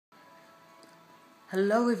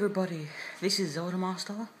Hello everybody, this is Zelda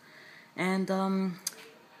Master, and I'm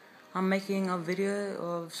making a video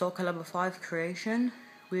of Soul Calibur 5 creation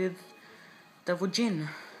with Devil Jin.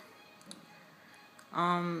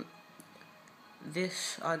 I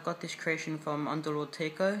got this creation from Underlord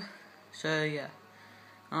Teiko, so yeah,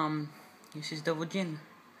 this is Devil Jin.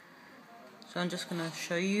 So I'm just gonna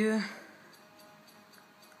show you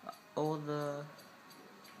all the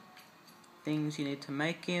things you need to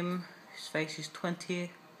make him. His face is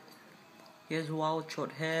 20, he has wild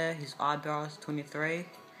short hair, his eyebrows 23,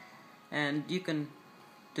 and you can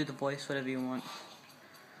do the voice whatever you want.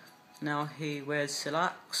 Now he wears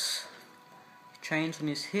slacks, chains on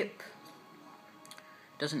his hip,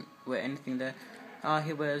 doesn't wear anything there.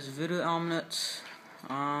 He wears voodoo armlets,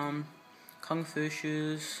 kung fu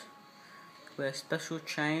shoes, wears special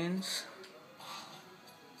chains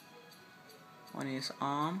on his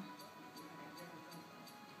arm,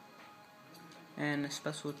 and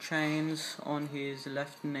special chains on his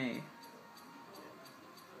left knee.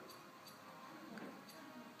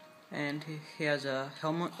 And he has a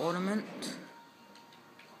helmet ornament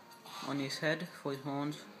on his head for his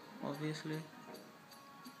horns, obviously.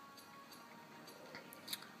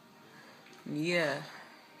 Yeah,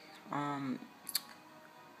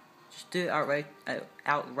 just do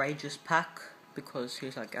outrageous pack because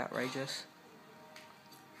he's like outrageous.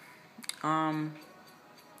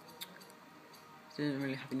 Didn't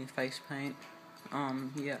really have any face paint.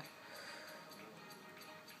 Yeah.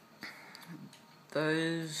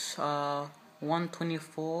 Those are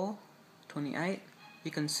 124, 28.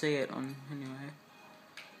 You can see it on anyway.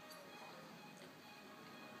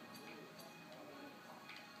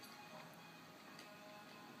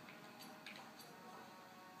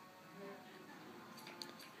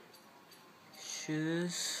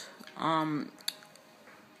 Shoes. I'm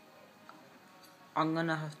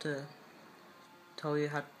gonna have to tell you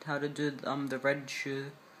how to do the red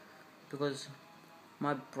shoe because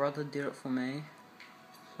my brother did it for me.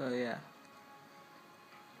 So yeah.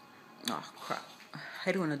 Oh crap. I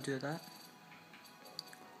hate when I do that.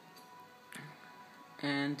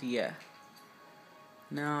 And yeah.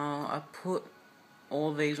 Now I put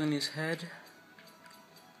all these on his head.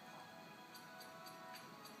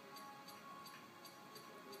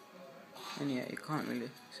 And yeah, you can't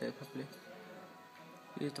really see it properly.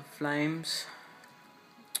 Use the flames.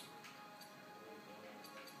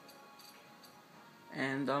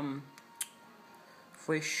 And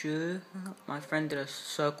for his shoe, my friend did a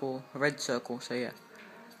circle, a red circle, so yeah.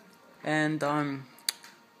 And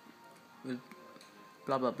with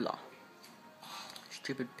blah blah blah.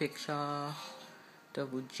 Stupid picture,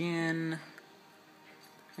 Devil Jin.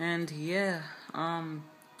 And yeah,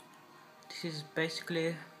 this is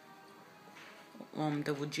basically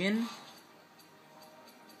Devil Jin.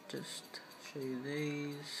 Just show you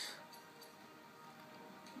these.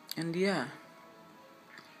 And yeah.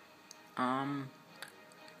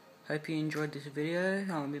 Hope you enjoyed this video.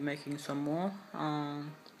 I'll be making some more.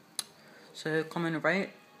 So comment,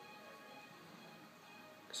 rate,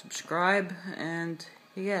 subscribe, and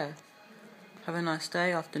yeah. Have a nice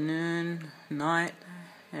day, afternoon, night,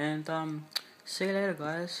 and see you later,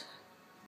 guys.